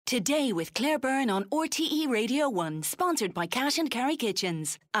Today with Claire Byrne on RTE Radio 1, sponsored by Cash and Carry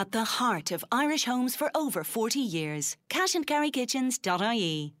Kitchens. At the heart of Irish homes for over 40 years.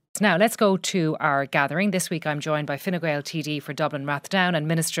 cashandcarrykitchens.ie. Now let's go to our gathering. This week I'm joined by Gael TD for Dublin Rathdown and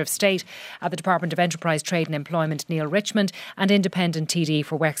Minister of State at the Department of Enterprise, Trade and Employment, Neale Richmond, and Independent TD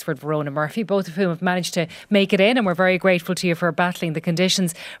for Wexford, Verona Murphy, both of whom have managed to make it in, and we're very grateful to you for battling the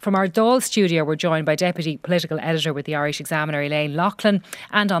conditions. From our Dáil studio we're joined by Deputy Political Editor with the Irish Examiner, Elaine Loughlin,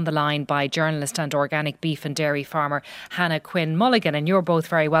 and on the line by journalist and organic beef and dairy farmer Hannah Quinn Mulligan, and you're both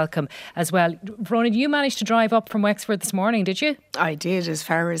very welcome as well. Verona, you managed to drive up from Wexford this morning, did you? I did, as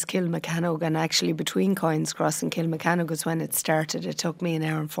far as Kilmacannog, and actually between Coins Cross and Kilmacannog is when it started. It took me an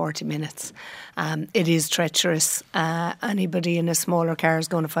hour and 40 minutes. It is treacherous. Anybody in a smaller car is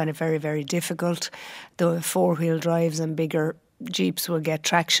going to find it very, very difficult. The four-wheel drives and bigger Jeeps will get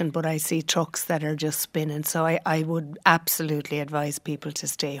traction, but I see trucks that are just spinning. So I would absolutely advise people to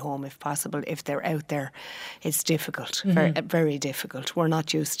stay home if possible. If they're out there, it's difficult, very, very difficult. We're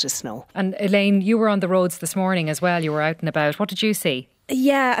not used to snow. And Elaine, you were on the roads this morning as well. You were out and about. What did you see?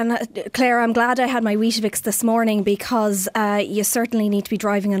 Yeah, and Claire, I'm glad I had my Weetabix this morning, because you certainly need to be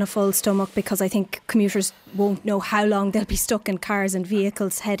driving on a full stomach, because I think commuters won't know how long they'll be stuck in cars and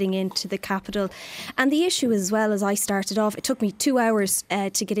vehicles heading into the capital. And the issue, as well, as I started off, it took me 2 hours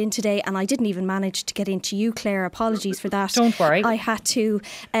to get in today, and I didn't even manage to get into you, Claire. Apologies for that. Don't worry. I had to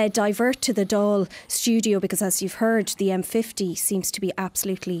divert to the Dáil studio because, as you've heard, the M50 seems to be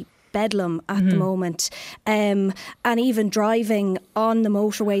absolutely bedlam at the moment, and even driving on the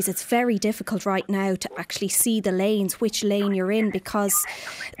motorways, it's very difficult right now to actually see the lanes, which lane you're in, because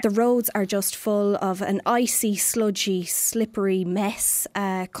the roads are just full of an icy, sludgy, slippery mess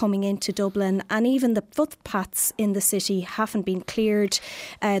coming into Dublin, and even the footpaths in the city haven't been cleared.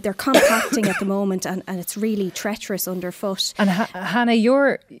 They're compacting at the moment, and it's really treacherous underfoot. And Hannah,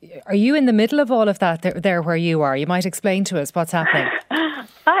 are you in the middle of all of that there where you are? You might explain to us what's happening.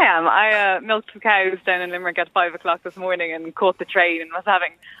 I am. I milked some cows down in Limerick at 5 o'clock this morning and caught the train and was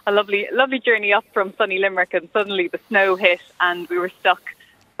having a lovely journey up from sunny Limerick, and suddenly the snow hit and we were stuck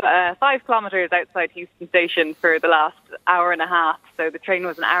 5 kilometres outside Heuston Station for the last hour and a half. So the train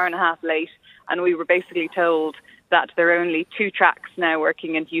was an hour and a half late, and we were basically told that there are only 2 tracks now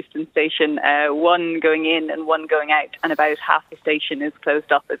working in Heuston Station, one going in and one going out, and about half the station is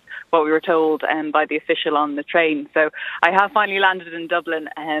closed up, is what we were told by the official on the train. So I have finally landed in Dublin,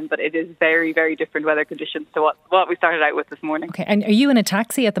 but it is very, very different weather conditions to what we started out with this morning. Okay, and are you in a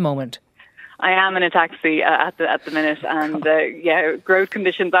taxi at the moment? I am in a taxi at the minute, and road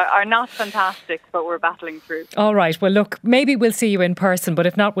conditions are not fantastic, but we're battling through. All right, well look, maybe we'll see you in person, but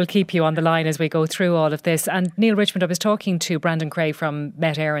if not, we'll keep you on the line as we go through all of this. And Neale Richmond, I was talking to Brandon Cray from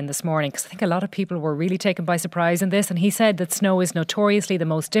Met Éireann this morning, because I think a lot of people were really taken by surprise in this, and he said that snow is notoriously the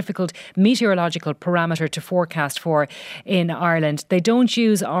most difficult meteorological parameter to forecast for in Ireland. They don't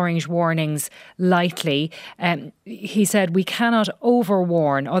use orange warnings lightly. He said we cannot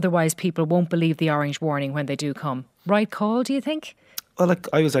overwarn, otherwise people won't believe the orange warning when they do come. Right call, do you think? Well, look,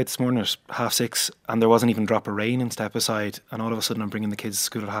 I was out this morning at 6:30 and there wasn't even a drop of rain in Step Aside, and all of a sudden I'm bringing the kids to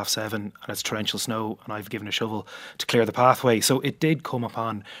school at 7:30 and it's torrential snow and I've given a shovel to clear the pathway. So it did come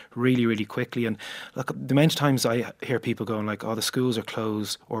upon really, really quickly. And look, the amount of times I hear people going like, oh, the schools are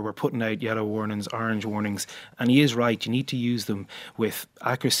closed, or we're putting out yellow warnings, orange warnings, and he is right, you need to use them with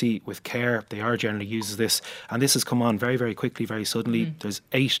accuracy, with care. They are generally used as this, and this has come on very, very quickly, very suddenly. There's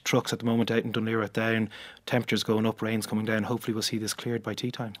 8 trucks at the moment out in Dunleer Rathdown. Temperatures going up, rain's coming down. Hopefully we'll see this cleared by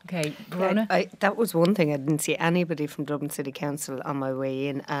tea time. Okay, Verona? That was one thing. I didn't see anybody from Dublin City Council on my way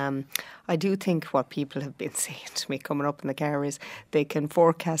in. I do think what people have been saying to me coming up in the car is they can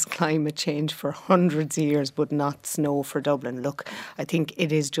forecast climate change for hundreds of years but not snow for Dublin. Look, I think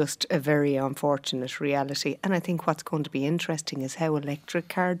it is just a very unfortunate reality, and I think what's going to be interesting is how electric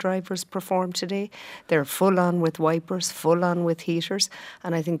car drivers perform today. They're full on with wipers, full on with heaters,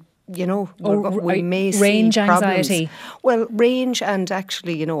 and I think we may see range problems. Anxiety. Well, range and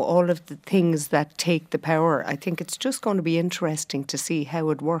actually, all of the things that take the power. I think it's just going to be interesting to see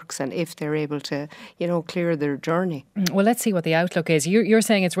how it works and if they're able to, clear their journey. Well, let's see what the outlook is. You're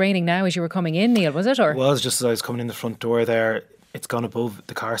saying it's raining now as you were coming in, Neale, was it? Or? It was just as I was coming in the front door there. It's gone above,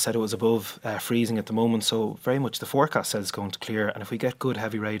 the car said it was above freezing at the moment, so very much the forecast says it's going to clear, and if we get good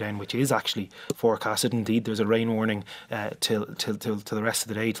heavy rain, which is actually forecasted, indeed there's a rain warning till the rest of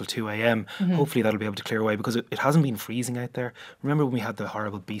the day, till 2 a.m, hopefully that'll be able to clear away, because it hasn't been freezing out there. Remember when we had the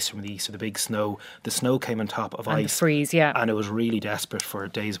horrible beast from the east, or the big snow? The snow came on top of ice, the freeze, yeah, and it was really desperate for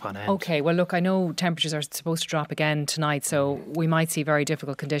days upon end. Okay, well look, I know temperatures are supposed to drop again tonight, so we might see very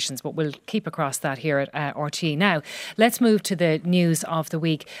difficult conditions, but we'll keep across that here at RT. Now, let's move to the news of the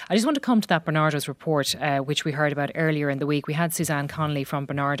week. I just want to come to that Bernardo's report, which we heard about earlier in the week. We had Suzanne Connolly from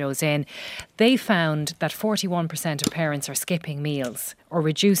Bernardo's in. They found that 41% of parents are skipping meals or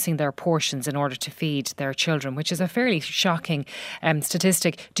reducing their portions in order to feed their children, which is a fairly shocking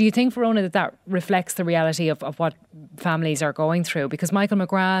statistic. Do you think, Verona, that reflects the reality of what families are going through? Because Michael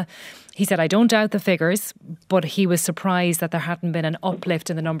McGrath, he said, I don't doubt the figures, but he was surprised that there hadn't been an uplift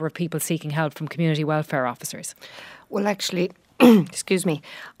in the number of people seeking help from community welfare officers. Well, actually, excuse me,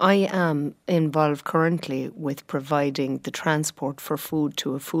 I am involved currently with providing the transport for food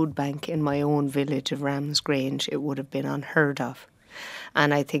to a food bank in my own village of Ramsgrange. It would have been unheard of.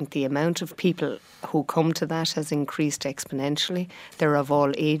 And I think the amount of people who come to that has increased exponentially. They're of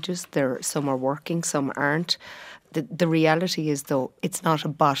all ages. Some are working, some aren't. The reality is, though, it's not a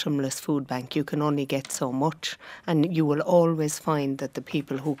bottomless food bank. You can only get so much. And you will always find that the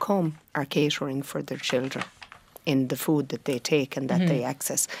people who come are catering for their children in the food that they take and that they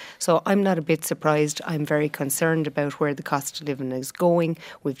access. So I'm not a bit surprised. I'm very concerned about where the cost of living is going.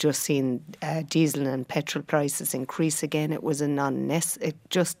 We've just seen diesel and petrol prices increase again. It was it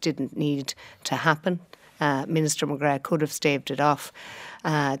just didn't need to happen. Minister McGrath could have staved it off.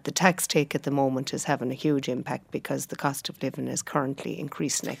 The tax take at the moment is having a huge impact because the cost of living is currently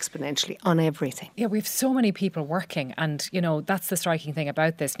increasing exponentially on everything. Yeah, we have so many people working, and that's the striking thing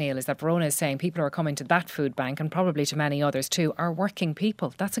about this, Neale, is that Verona is saying people who are coming to that food bank, and probably to many others too, are working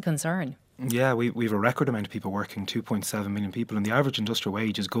people. That's a concern. Yeah, we have a record amount of people working, 2.7 million people, and the average industrial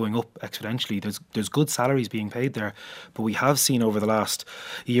wage is going up exponentially. There's good salaries being paid there, but we have seen over the last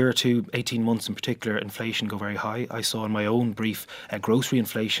year or two, 18 months in particular, inflation go very high. I saw in my own brief grocery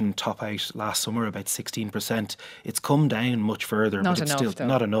inflation top out last summer about 16%. It's come down much further, but it's still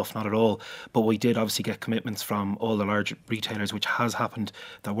not enough, not at all. But we did obviously get commitments from all the large retailers, which has happened,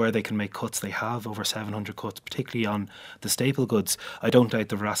 that where they can make cuts, they have over 700 cuts, particularly on the staple goods. I don't doubt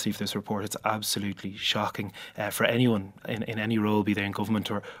the veracity of this report. It's absolutely shocking for anyone in any role, be they in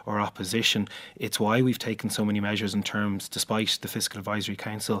government or opposition. It's why we've taken so many measures in terms, despite the Fiscal Advisory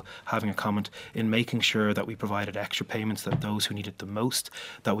Council having a comment, in making sure that we provided extra payments to those who need it the most,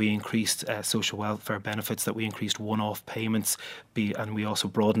 that we increased social welfare benefits, that we increased one-off payments, and we also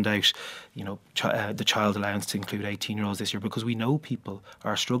broadened out the child allowance to include 18-year-olds this year, because we know people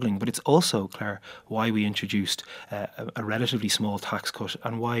are struggling. But it's also, Claire, why we introduced a relatively small tax cut,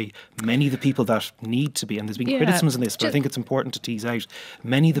 and why many of the people that need to be, and there's been criticisms in this, but I think it's important to tease out,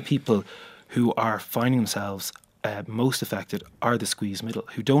 many of the people who are finding themselves most affected are the squeezed middle,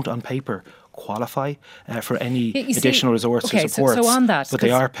 who don't on paper qualify for any additional resources or supports. So on that, but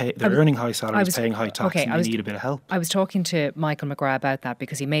they're earning high salaries, paying high tax, and they need a bit of help. I was talking to Michael McGrath about that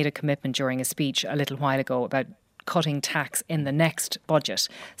because he made a commitment during a speech a little while ago about cutting tax in the next budget.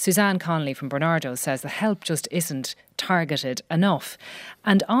 Suzanne Connolly from Bernardo's says the help just isn't targeted enough.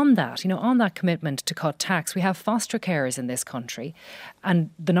 And on that, on that commitment to cut tax, we have foster carers in this country,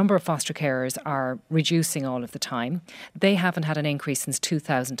 and the number of foster carers are reducing all of the time. They haven't had an increase since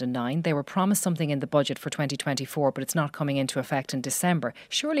 2009. They were promised something in the budget for 2024, but it's not coming into effect in December.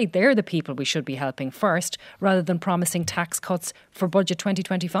 Surely they're the people we should be helping first, rather than promising tax cuts for budget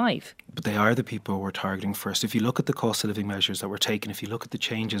 2025. But they are the people we're targeting first. If you look at the cost of living measures that were taken, if you look at the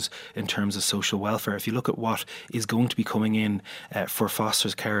changes in terms of social welfare, if you look at what is going to be coming in for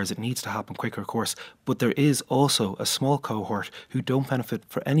fosters, carers, it needs to happen quicker, of course. But there is also a small cohort who don't benefit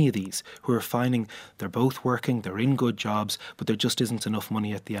for any of these, who are finding they're both working, they're in good jobs, but there just isn't enough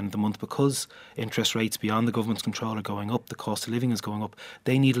money at the end of the month because interest rates beyond the government's control are going up, the cost of living is going up.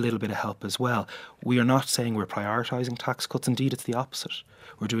 They need a little bit of help as well. We are not saying we're prioritising tax cuts. Indeed, it's the opposite.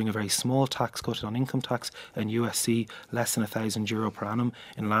 We're doing a very small tax cut on income tax and USC, less than €1,000 per annum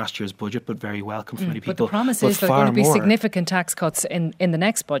in last year's budget, but very welcome for many people. But the promise is there are going to be significant tax cuts in the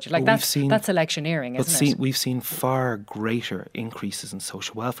next budget. Like that's electioneering, isn't it? We've seen far greater increases in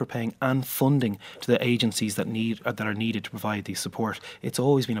social welfare paying and funding to the agencies that are needed to provide these support. It's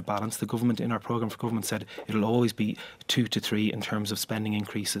always been a balance. The government, in our programme for government, said it'll always be 2 to 3 in terms of spending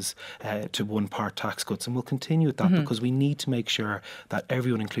increases to 1 part tax cuts, and we'll continue with that because we need to make sure that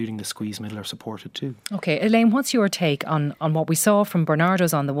everyone, including the squeezed middle, are supported too. Okay, Elaine, what's your take on what we saw from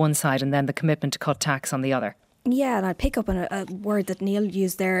Bernardo's on the one side and then the commitment to cut tax on the other? Yeah, and I'd pick up on a word that Neale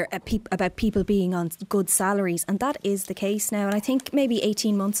used there about people being on good salaries, and that is the case now. And I think maybe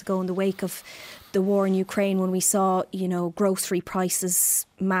 18 months ago, in the wake of the war in Ukraine, when we saw, grocery prices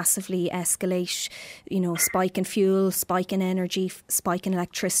massively escalate, spike in fuel, spike in energy, spike in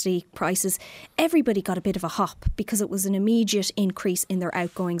electricity prices, everybody got a bit of a hop because it was an immediate increase in their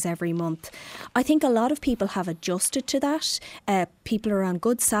outgoings every month. I think a lot of people have adjusted to that. People are on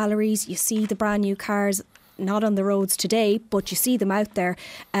good salaries. You see the brand new cars. not on the roads today, but you see them out there,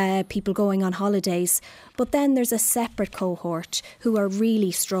 people going on holidays. But then there's a separate cohort who are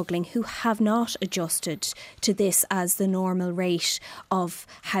really struggling, who have not adjusted to this as the normal rate of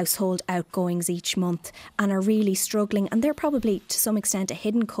household outgoings each month and are really struggling. And they're probably to some extent a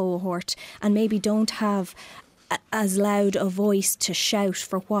hidden cohort and maybe don't have as loud a voice to shout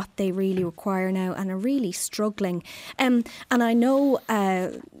for what they really require now and are really struggling. And I know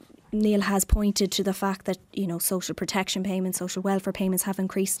Neale has pointed to the fact that, social protection payments, social welfare payments have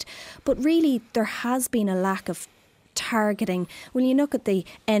increased. But really, there has been a lack of targeting. When you look at the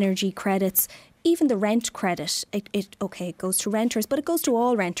energy credits, even the rent credit, it goes to renters, but it goes to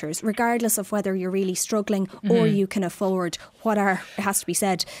all renters, regardless of whether you're really struggling or you can afford what are, it has to be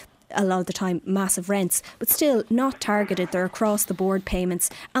said, a lot of the time massive rents, but still not targeted. They're across the board payments,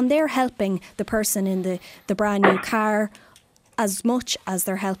 and they're helping the person in the brand new car as much as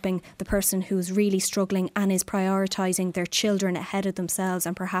they're helping the person who's really struggling and is prioritising their children ahead of themselves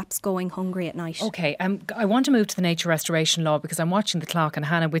and perhaps going hungry at night. OK, I want to move to the nature restoration law because I'm watching the clock, and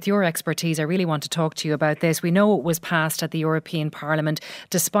Hannah, with your expertise, I really want to talk to you about this. We know it was passed at the European Parliament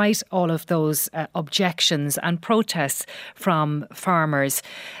despite all of those objections and protests from farmers.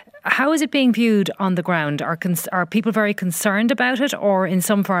 How is it being viewed on the ground? Are people very concerned about it, or in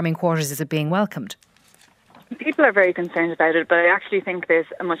some farming quarters is it being welcomed? People are very concerned about it, but I actually think there's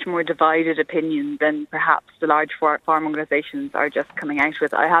a much more divided opinion than perhaps the large farm organisations are just coming out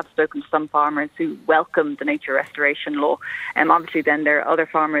with. I have spoken to some farmers who welcome the nature restoration law. Obviously then there are other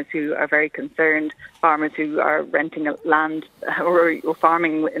farmers who are very concerned, farmers who are renting land or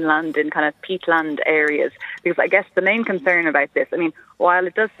farming in land in kind of peatland areas. Because I guess the main concern about this, while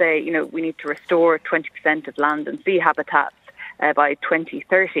it does say, we need to restore 20% of land and sea habitats by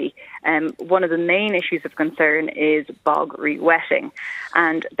 2030. One of the main issues of concern is bog re-wetting.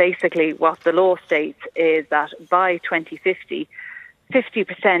 And basically what the law states is that by 2050,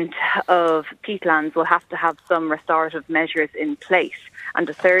 50% of peatlands will have to have some restorative measures in place, and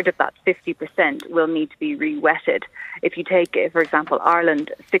a third of that 50% will need to be re-wetted. If you take, for example,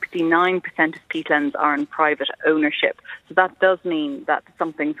 Ireland, 69% of peatlands are in private ownership. So that does mean that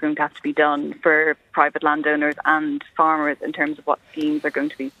something's going to have to be done for private landowners and farmers in terms of what schemes are going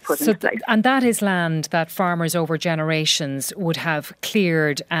to be put into place. And that is land that farmers over generations would have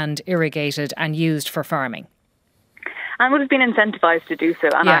cleared and irrigated and used for farming. And would have been incentivised to do so,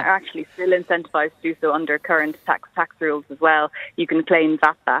 and are actually still incentivised to do so under current tax rules as well. You can claim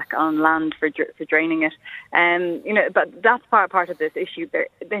VAT back on land for draining it, but that's part of this issue.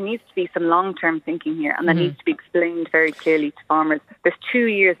 There needs to be some long-term thinking here, and that needs to be explained very clearly to farmers. There's 2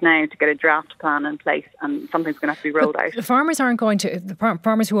 years now to get a draft plan in place, and something's going to have to be rolled out. The farmers aren't going to. The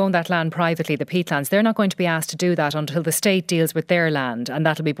farmers who own that land privately, the peatlands, they're not going to be asked to do that until the state deals with their land, and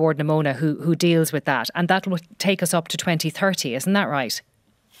that'll be Bord na Móna who deals with that, and that will take us up to 2030, isn't that right?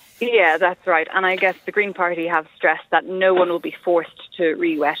 Yeah, that's right. And I guess the Green Party have stressed that no one will be forced to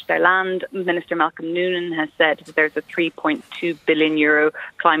re-wet their land. Minister Malcolm Noonan has said that there's a €3.2 billion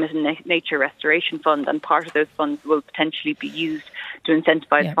climate and nature restoration fund, and part of those funds will potentially be used to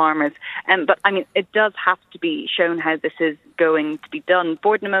incentivise farmers. But it does have to be shown how this is going to be done.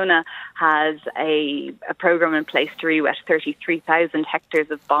 Bord na Móna has a programme in place to re-wet 33,000 hectares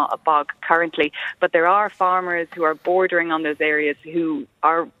of bog currently, but there are farmers who are bordering on those areas who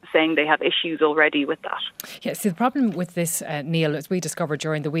are saying they have issues already with that. Yeah, see, the problem with this, Neale, as we discovered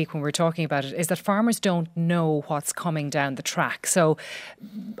during the week when we were talking about it, is that farmers don't know what's coming down the track. So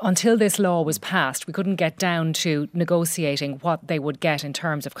until this law was passed, we couldn't get down to negotiating what they would get in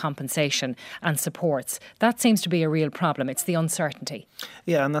terms of compensation and supports. That seems to be a real problem. It's the uncertainty.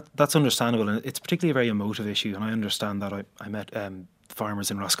 Yeah, and that's understandable. And it's particularly a very emotive issue. And I understand that. I met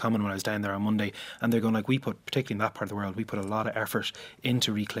farmers in Roscommon when I was down there on Monday, and they're going particularly in that part of the world, we put a lot of effort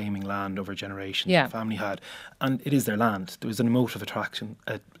into reclaiming land over generations. The family had, and it is their land. There was an emotive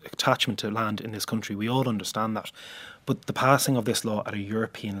attachment to land in this country. We all understand that. But the passing of this law at a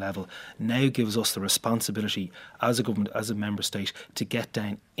European level now gives us the responsibility as a government, as a member state, to get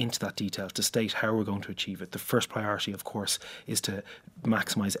down into that detail, to state how we're going to achieve it. The first priority, of course, is to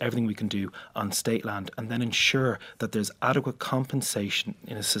maximise everything we can do on state land, and then ensure that there's adequate compensation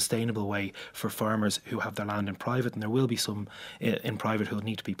in a sustainable way for farmers who have their land in private, and there will be some in private who will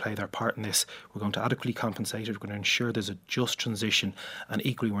need to play their part in this. We're going to adequately compensate it. We're going to ensure there's a just transition, and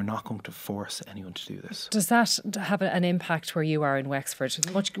equally we're not going to force anyone to do this. Does that have an impact where you are in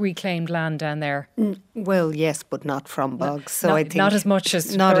Wexford? Much reclaimed land down there? Well, yes, but not from bogs. So I think not as much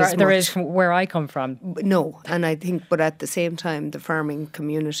as there is from where I come from. No, and I think, but at the same time, the farming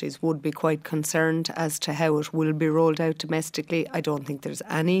communities would be quite concerned as to how it will be rolled out domestically. I don't think there's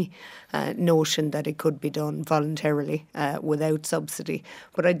any notion that it could be done voluntarily without subsidy.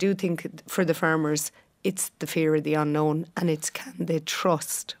 But I do think for the farmers, it's the fear of the unknown, and it's can they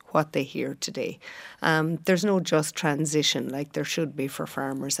trust what they hear today. There's no just transition like there should be for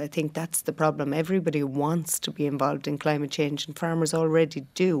farmers. I think that's the problem. Everybody wants to be involved in climate change, and farmers already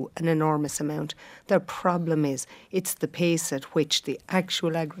do an enormous amount. Their problem is it's the pace at which the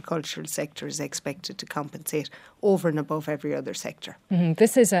actual agricultural sector is expected to compensate over and above every other sector.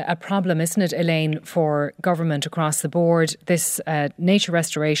 This is a problem, isn't it, Elaine, for government across the board? This nature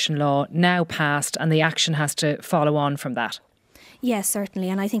restoration law now passed, and the action has to follow on from that. Yes, certainly.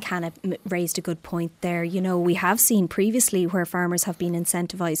 And I think Hannah raised a good point there. You know, we have seen previously where farmers have been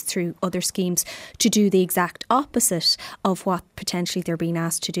incentivised through other schemes to do the exact opposite of what potentially they're being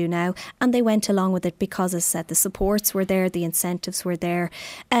asked to do now. And they went along with it because, as I said, the supports were there, the incentives were there.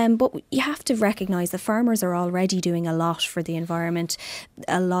 But you have to recognise that farmers are already doing a lot for the environment.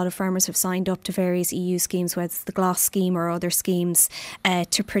 A lot of farmers have signed up to various EU schemes, whether it's the GLOS scheme or other schemes,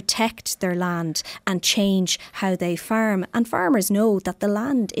 to protect their land and change how they farm. And farmers know that the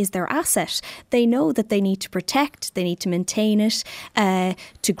land is their asset. They know that they need to protect, they need to maintain it,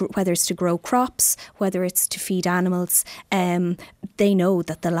 whether it's to grow crops, whether it's to feed animals. They know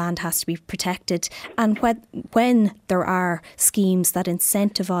that the land has to be protected. And when there are schemes that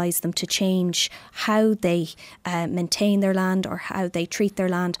incentivise them to change how they maintain their land or how they treat their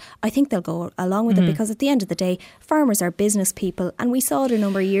land, I think they'll go along with it, because at the end of the day, farmers are business people. And we saw it a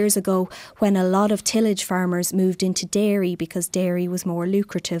number of years ago when a lot of tillage farmers moved into dairy because dairy was more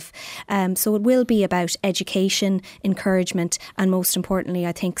lucrative. So it will be about education, encouragement, and most importantly,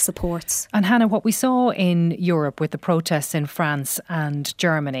 I think, supports. And Hannah, what we saw in Europe with the protests in France and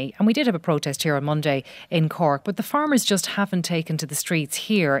Germany, and we did have a protest here on Monday in Cork, but the farmers just haven't taken to the streets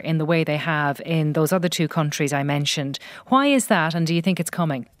here in the way they have in those other two countries I mentioned. Why is that, and do you think it's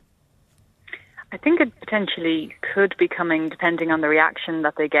coming? I think it potentially could be coming depending on the reaction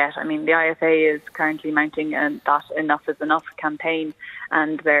that they get. I mean, the IFA is currently mounting that Enough is Enough campaign,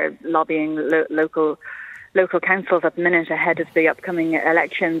 and they're lobbying local councils at the minute ahead of the upcoming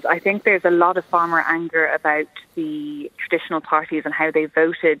elections. I think there's a lot of farmer anger about the traditional parties and how they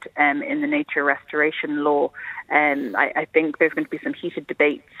voted in the nature restoration law. I think there's going to be some heated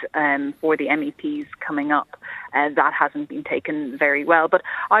debates for the MEPs coming up. That hasn't been taken very well. But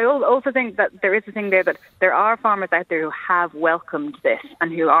I also think that there is a thing there that there are farmers out there who have welcomed this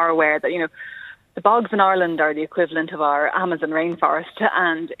and who are aware that, you know, the bogs in Ireland are the equivalent of our Amazon rainforest,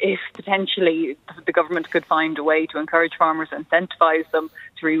 and if potentially the government could find a way to encourage farmers, incentivise them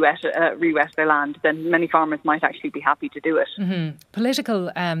to re-wet their land, then many farmers might actually be happy to do it.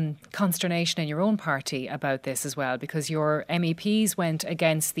 Political consternation in your own party about this as well, because your MEPs went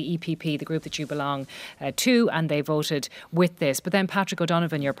against the EPP, the group that you belong to, and they voted with this. But then Patrick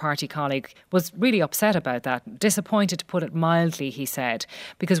O'Donovan, your party colleague, was really upset about that, disappointed to put it mildly, he said,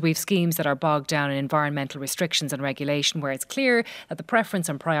 because we've schemes that are bogged down in environmental restrictions and regulation where it's clear that the preference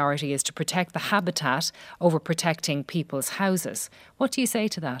and priority is to protect the habitat over protecting people's houses. What do you say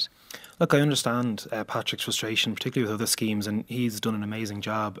to that? Look, I understand Patrick's frustration, particularly with other schemes, and he's done an amazing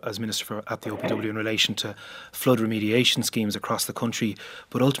job as Minister at the OPW in relation to flood remediation schemes across the country.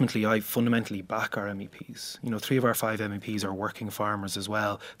 But ultimately, I fundamentally back our MEPs. You know, 3 of our 5 MEPs are working farmers as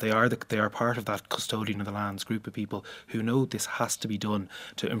well. They are part of that custodian of the lands group of people who know this has to be done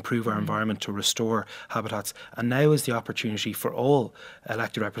to improve our environment, to restore habitats. And now is the opportunity for all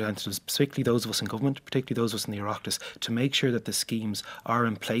elected representatives, particularly those of us in government, particularly those of us in the Oireachtas, to make sure that the schemes are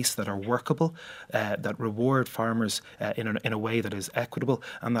in place that are workable, that reward farmers in a way that is equitable,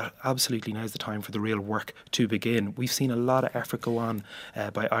 and that absolutely now is the time for the real work to begin. We've seen a lot of effort go on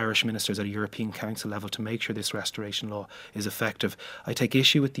by Irish ministers at a European Council level to make sure this restoration law is effective. I take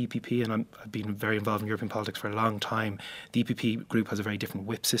issue with the EPP, and I've been very involved in European politics for a long time. The EPP group has a very different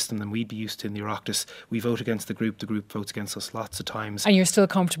whip system than we'd be used to in the Oireachtas. We vote against the group votes against us lots of times. And you're still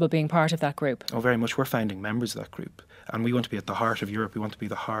comfortable being part of that group? Oh, very much. We're founding members of that group. And we want to be at the heart of Europe. We want to be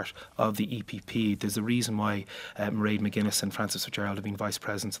the heart of the EPP. There's a reason why Mairead McGuinness and Francis Fitzgerald have been vice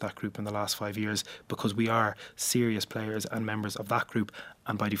presidents of that group in the last 5 years, because we are serious players and members of that group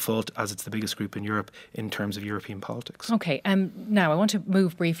and by default, as it's the biggest group in Europe in terms of European politics. OK, now I want to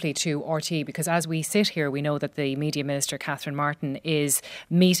move briefly to RTE, because as we sit here, we know that the Media Minister, Catherine Martin, is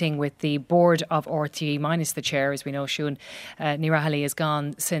meeting with the board of RTE, minus the chair. As we know, Siún Ní Raghallaigh is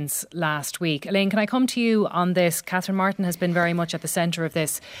gone since last week. Elaine, can I come to you on this? Catherine Martin has been very much at the centre of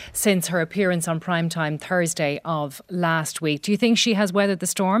this since her appearance on Primetime Thursday of last week. Do you think she has weathered the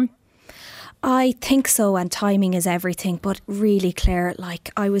storm? I think so, and timing is everything. But really, Claire,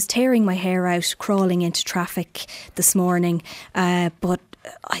 I was tearing my hair out crawling into traffic this morning, but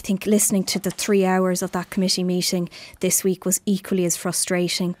I think listening to the 3 hours of that committee meeting this week was equally as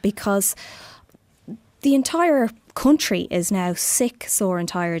frustrating, because the entire country is now sick, sore and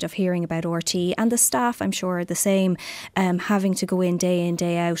tired of hearing about RTE, and the staff, I'm sure, are the same, having to go in,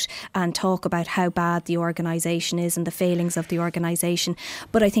 day out and talk about how bad the organisation is and the failings of the organisation.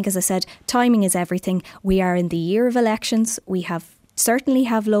 But I think, as I said, timing is everything. We are in the year of elections. We certainly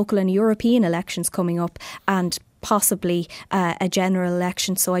have local and European elections coming up, and possibly a general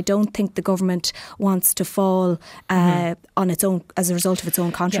election. So I don't think the government wants to fall on its own as a result of its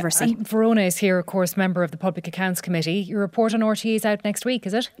own controversy. Yeah, and Verona is here, of course, member of the Public Accounts Committee. Your report on RTE is out next week,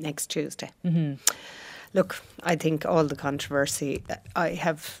 is it? Next Tuesday. Look, I think all the controversy, I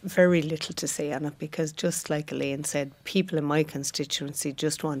have very little to say on it, because just like Elaine said, people in my constituency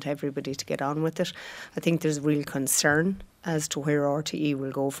just want everybody to get on with it. I think there's real concern as to where RTE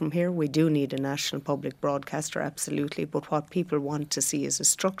will go from here. We do need a national public broadcaster, absolutely, but what people want to see is a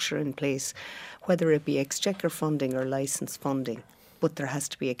structure in place, whether it be exchequer funding or licence funding. But there has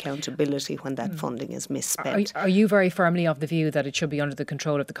to be accountability when that funding is misspent. Are you very firmly of the view that it should be under the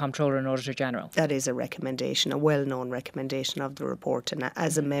control of the Comptroller and Auditor General? That is a recommendation, a well-known recommendation of the report. And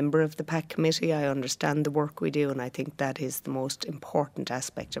as a member of the PAC committee, I understand the work we do, and I think that is the most important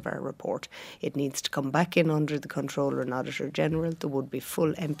aspect of our report. It needs to come back in under the Comptroller and Auditor General. There would be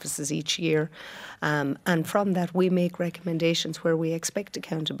full emphasis each year. And from that, we make recommendations where we expect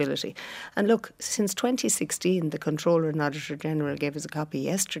accountability. And look, since 2016, the Comptroller and Auditor General gave us a copy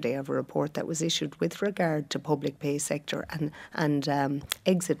yesterday of a report that was issued with regard to public pay sector and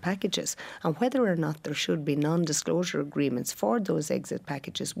exit packages, and whether or not there should be non-disclosure agreements for those exit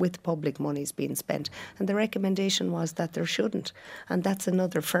packages with public monies being spent. And the recommendation was that there shouldn't. And that's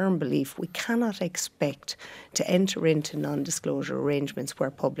another firm belief. We cannot expect to enter into non-disclosure arrangements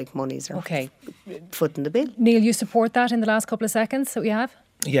where public monies are footing the bill. Neale, you support that in the last couple of seconds that we have?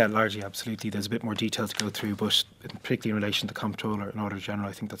 Yeah, largely, absolutely. There's a bit more detail to go through, but particularly in relation to Comptroller and Auditor General,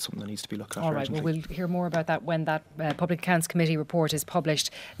 I think that's something that needs to be looked at. All right, well, we'll hear more about that when that Public Accounts Committee report is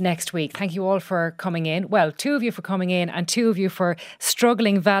published next week. Thank you all for coming in. Well, 2 of you for coming in, and 2 of you for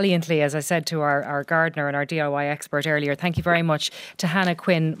struggling valiantly, as I said to our gardener and our DIY expert earlier. Thank you very much to Hannah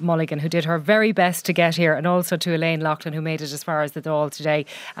Quinn Mulligan, who did her very best to get here, and also to Elaine Loughlin, who made it as far as the Dáil today,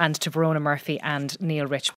 and to Verona Murphy and Neale Richmond.